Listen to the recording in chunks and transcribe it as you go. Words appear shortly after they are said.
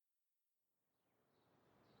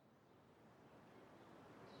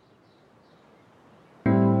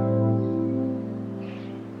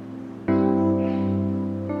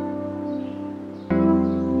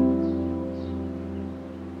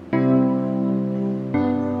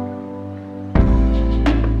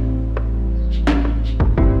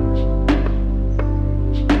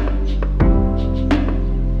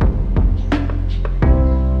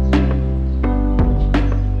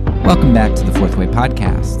Welcome back to the Fourth Way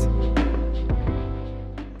Podcast.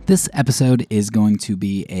 This episode is going to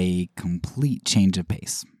be a complete change of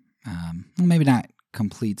pace. Well, maybe not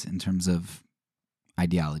complete in terms of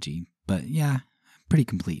ideology, but yeah, pretty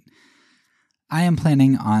complete. I am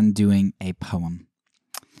planning on doing a poem.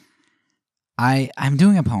 I'm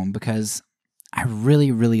doing a poem because I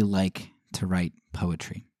really, really like to write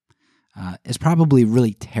poetry. It's probably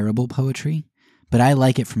really terrible poetry, but I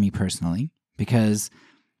like it for me personally because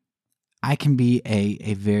I can be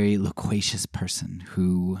a very loquacious person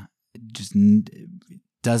who just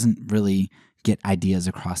doesn't really get ideas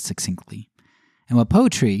across succinctly. And what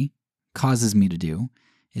poetry causes me to do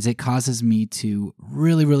is it causes me to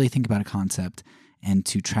really, really think about a concept and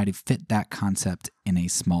to try to fit that concept in a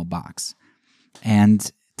small box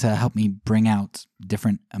and to help me bring out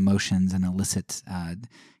different emotions and elicit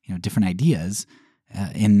different ideas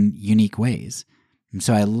in unique ways. And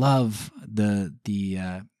so I love the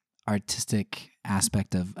artistic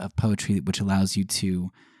aspect of poetry, which allows you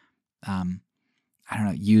to,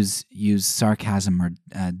 use sarcasm or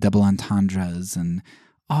double entendres and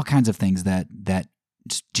all kinds of things that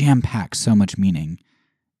just jam-pack so much meaning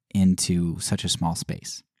into such a small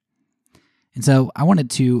space. And so I wanted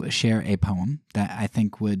to share a poem that I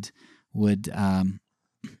think would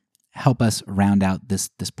help us round out this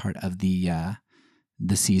part of the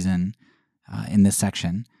season in this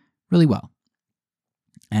section really well.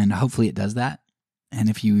 And hopefully it does that. And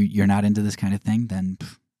if you're not into this kind of thing, then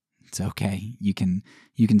it's okay. You can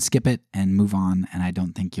skip it and move on, and I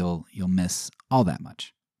don't think you'll miss all that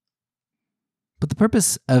much. But the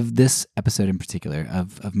purpose of this episode in particular,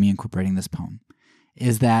 of me incorporating this poem,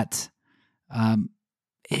 is that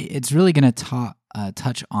it's really going to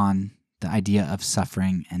touch on the idea of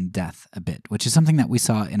suffering and death a bit, which is something that we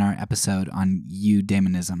saw in our episode on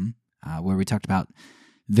eudaimonism, where we talked about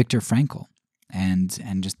Viktor Frankl.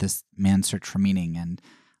 And just this man's search for meaning, and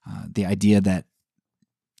the idea that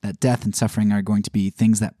death and suffering are going to be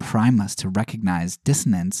things that prime us to recognize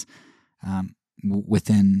dissonance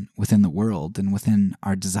within the world and within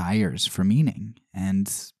our desires for meaning,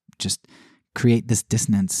 and just create this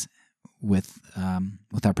dissonance with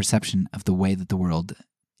our perception of the way that the world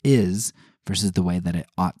is versus the way that it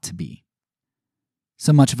ought to be.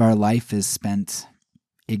 So much of our life is spent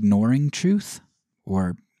ignoring truth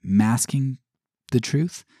or masking the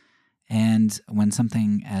truth, and when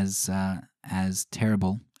something as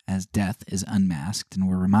terrible as death is unmasked and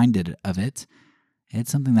we're reminded of it,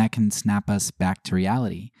 it's something that can snap us back to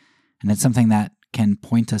reality, and it's something that can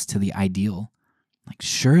point us to the ideal. Like,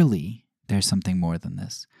 surely there's something more than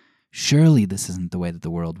this. Surely this isn't the way that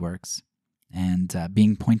the world works. And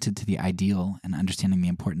being pointed to the ideal and understanding the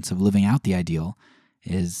importance of living out the ideal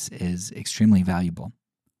is extremely valuable.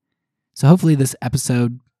 So hopefully this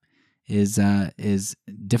episode is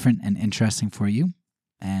different and interesting for you,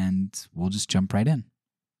 and we'll just jump right in.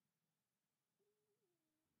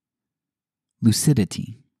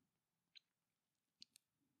 Lucidity.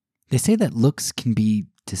 They say that looks can be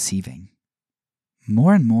deceiving.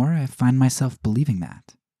 More and more, I find myself believing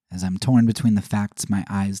that, as I'm torn between the facts my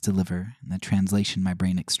eyes deliver and the translation my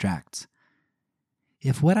brain extracts.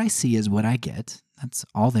 If what I see is what I get, that's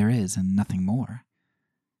all there is and nothing more.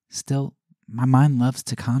 Still, my mind loves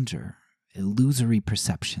to conjure illusory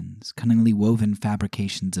perceptions, cunningly woven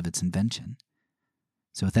fabrications of its invention.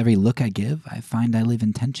 So with every look I give, I find I live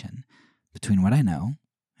in tension between what I know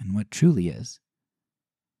and what truly is.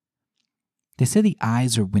 They say the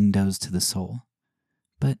eyes are windows to the soul,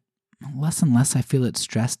 but less and less I feel it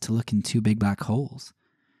stressed to look in two big black holes.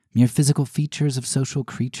 Mere physical features of social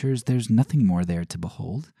creatures, there's nothing more there to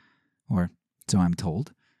behold, or so I'm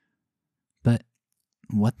told. But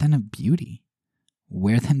what then of beauty?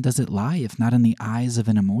 Where then does it lie, if not in the eyes of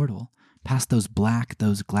an immortal, past those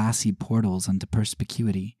glassy portals unto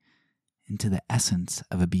perspicuity, into the essence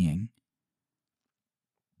of a being?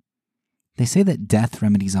 They say that death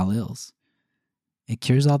remedies all ills. It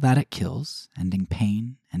cures all that it kills, ending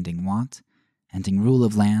pain, ending want, ending rule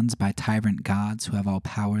of lands by tyrant gods who have all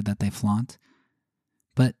power that they flaunt.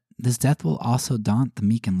 But this death will also daunt the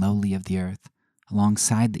meek and lowly of the earth,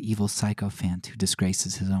 alongside the evil sycophant who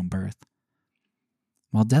disgraces his own birth.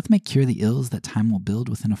 While death may cure the ills that time will build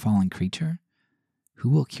within a fallen creature, who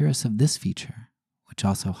will cure us of this feature, which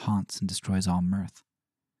also haunts and destroys all mirth?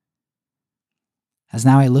 As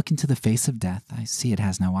now I look into the face of death, I see it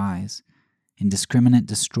has no eyes. Indiscriminate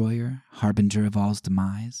destroyer, harbinger of all's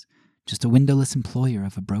demise, just a windowless employer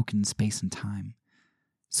of a broken space and time.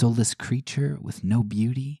 Soulless creature with no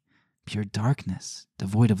beauty, pure darkness,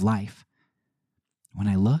 devoid of life. When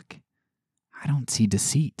I look, I don't see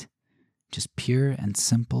deceit, just pure and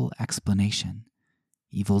simple explanation,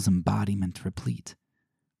 evil's embodiment replete.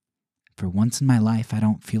 For once in my life, I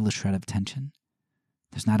don't feel a shred of tension.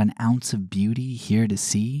 There's not an ounce of beauty here to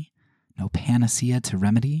see, no panacea to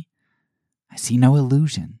remedy. I see no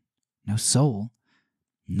illusion, no soul,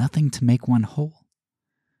 nothing to make one whole.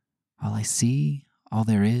 All I see, all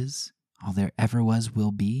there is, all there ever was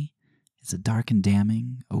will be, is a dark and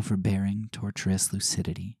damning, overbearing, torturous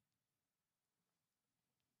lucidity.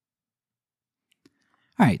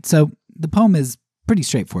 All right, so the poem is pretty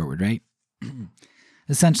straightforward, right?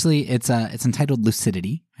 Essentially, it's entitled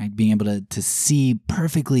Lucidity, right? Being able to see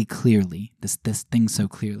perfectly clearly, this thing so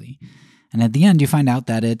clearly. And at the end, you find out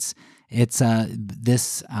that it's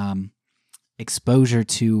this exposure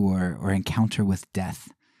to or encounter with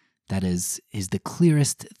death that is the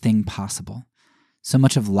clearest thing possible. So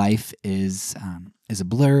much of life is a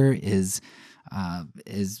blur, is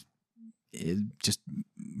just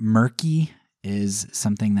murky, is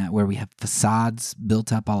something that where we have facades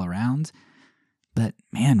built up all around. But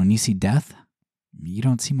man, when you see death, you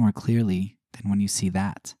don't see more clearly than when you see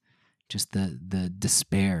that. Just the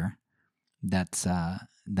despair that's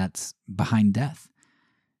behind death.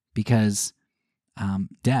 Because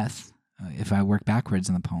death, if I work backwards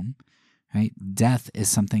in the poem, right, death is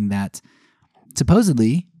something that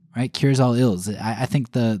supposedly, right, cures all ills. I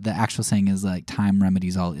think the actual saying is like time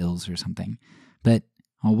remedies all ills or something. But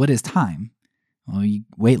what is time? Well, you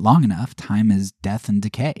wait long enough, time is death and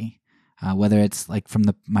decay. Whether it's like from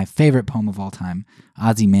my favorite poem of all time,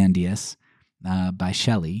 Ozymandias by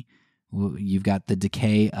Shelley, you've got the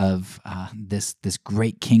decay of this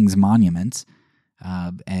great king's monument,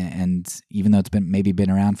 and even though it's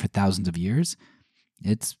been around for thousands of years,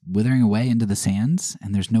 it's withering away into the sands,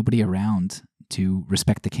 and there's nobody around to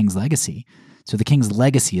respect the king's legacy. So the king's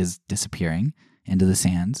legacy is disappearing into the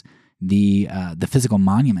sands. The physical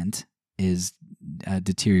monument is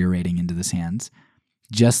deteriorating into the sands,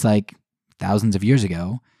 just like thousands of years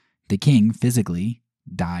ago, the king physically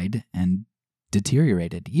died and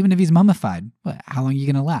deteriorated. Even if he's mummified, how long are you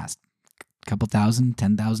going to last? A couple thousand,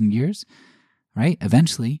 10,000 years, right?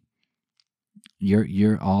 Eventually,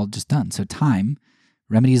 you're all just done. So time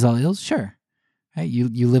remedies all ills, sure. Right?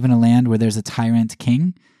 You live in a land where there's a tyrant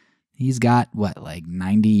king. He's got like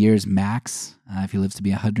 90 years max if he lives to be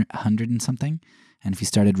 100 and something. And if he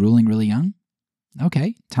started ruling really young,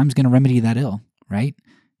 okay, time's going to remedy that ill, right?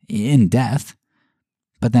 In death.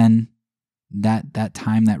 But then that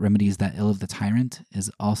time that remedies that ill of the tyrant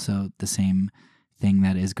is also the same thing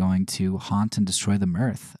that is going to haunt and destroy the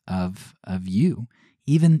mirth of you.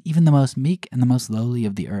 Even the most meek and the most lowly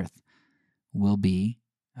of the earth will be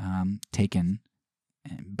taken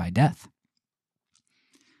by death.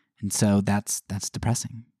 And so that's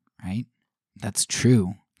depressing, right? That's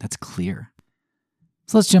true. That's clear.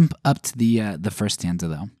 So let's jump up to the first stanza,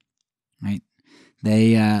 though, right?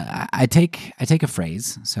 I take a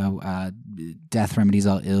phrase. So death remedies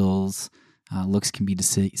all ills. Looks can be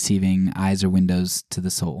deceiving. Eyes are windows to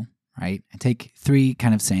the soul. Right. I take three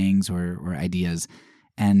kind of sayings or ideas,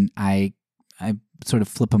 and I sort of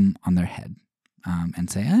flip them on their head and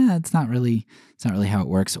say, it's not really how it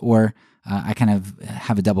works. Or I kind of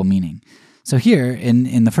have a double meaning. So here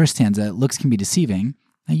in the first stanza, looks can be deceiving.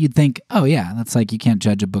 You'd think, oh yeah, that's like you can't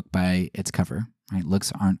judge a book by its cover. Right.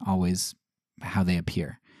 Looks aren't always how they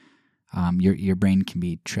appear. Your brain can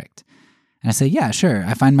be tricked. And I say, yeah, sure.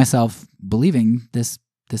 I find myself believing this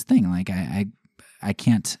thing. Like I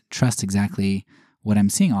can't trust exactly what I'm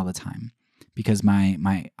seeing all the time because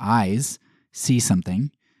my eyes see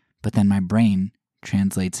something, but then my brain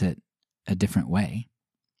translates it a different way.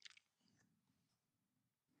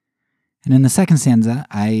 And in the second stanza,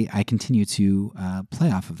 I continue to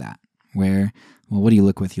play off of that, where, well, what do you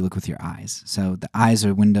look with? You look with your eyes. So the eyes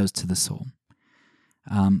are windows to the soul.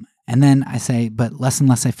 And then I say, but less and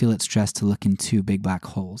less I feel it stressed to look into big black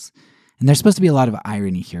holes. And there's supposed to be a lot of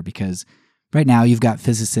irony here because right now you've got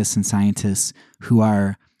physicists and scientists who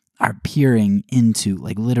are peering into,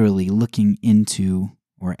 like literally looking into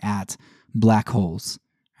or at black holes,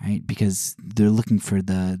 right? Because they're looking for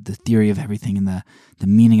the theory of everything and the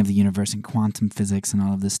meaning of the universe and quantum physics and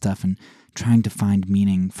all of this stuff and trying to find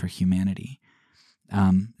meaning for humanity.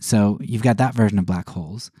 So you've got that version of black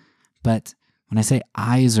holes. But when I say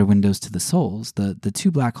eyes are windows to the souls, the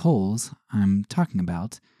two black holes I'm talking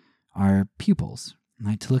about are pupils,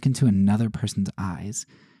 right? To look into another person's eyes,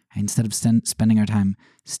 instead of spending our time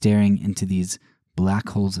staring into these black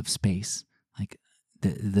holes of space. Like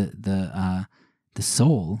the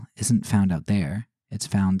soul isn't found out there; it's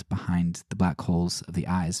found behind the black holes of the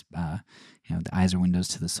eyes. The eyes are windows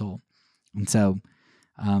to the soul, and so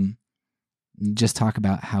just talk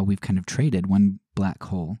about how we've kind of traded one black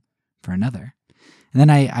hole for another. And then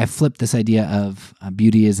I flipped this idea of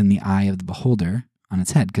beauty is in the eye of the beholder on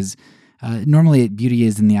its head, because normally beauty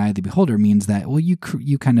is in the eye of the beholder means that, well, you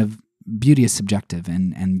kind of, beauty is subjective,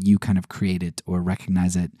 and you kind of create it or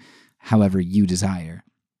recognize it however you desire.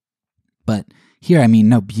 But here, I mean,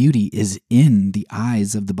 no, beauty is in the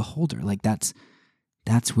eyes of the beholder. Like that's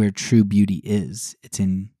where true beauty is. It's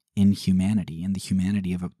in humanity, in the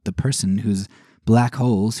humanity of the person whose black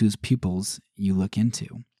holes, whose pupils you look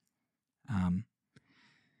into. And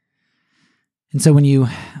so when you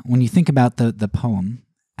think about the poem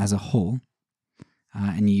as a whole,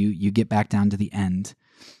 and you get back down to the end,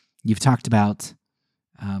 you've talked about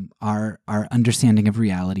our understanding of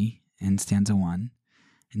reality in stanza 1.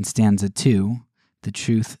 In stanza 2, the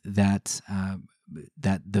truth that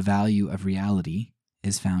the value of reality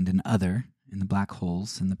is found in other, in the black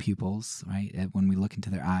holes, in the pupils, right? When we look into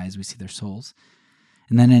their eyes, we see their souls.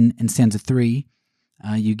 And then in stanza 3,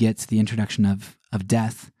 you get the introduction of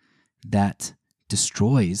death that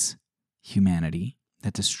destroys humanity,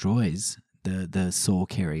 that destroys the soul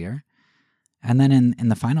carrier. And then in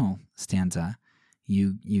the final stanza,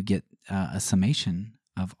 you get a summation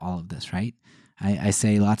of all of this, right? I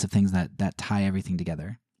say lots of things that tie everything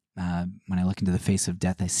together. When I look into the face of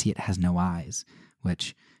death, I see it has no eyes,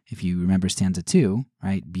 which, if you remember stanza 2,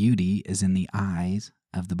 right, beauty is in the eyes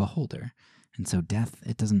of the beholder. And so death,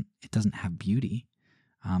 it doesn't have beauty.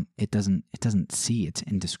 It doesn't see, it's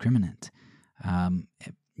indiscriminate.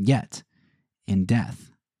 Yet, in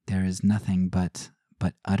death, there is nothing but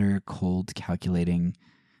utter, cold, calculating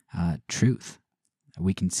truth.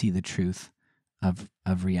 We can see the truth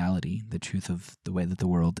of reality, the truth of the way that the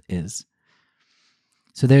world is.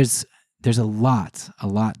 So there's a lot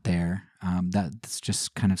there that's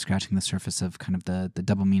just kind of scratching the surface of kind of the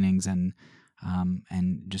double meanings and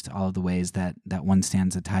just all of the ways that one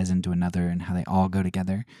stanza ties into another and how they all go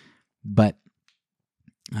together. But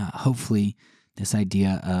hopefully this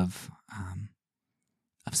idea of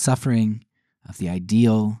suffering, of the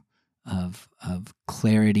ideal, of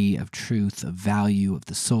clarity, of truth, of value, of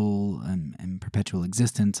the soul, and perpetual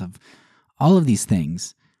existence, of all of these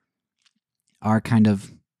things are kind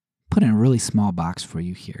of put in a really small box for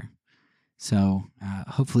you here. So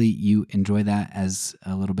hopefully you enjoy that as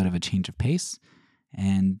a little bit of a change of pace.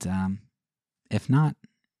 And if not,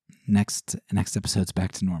 next episode's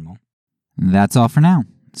back to normal. That's all for now.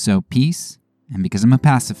 So peace, and because I'm a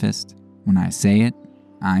pacifist, when I say it,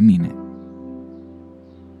 I mean it.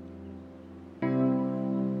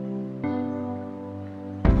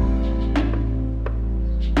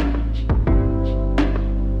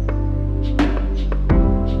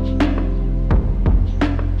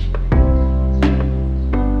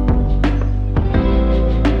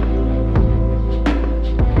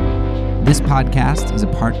 This podcast is a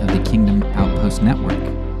part of the Kingdom Outpost Network.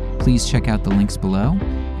 Please check out the links below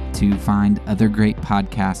to find other great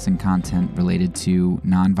podcasts and content related to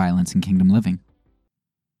nonviolence and kingdom living.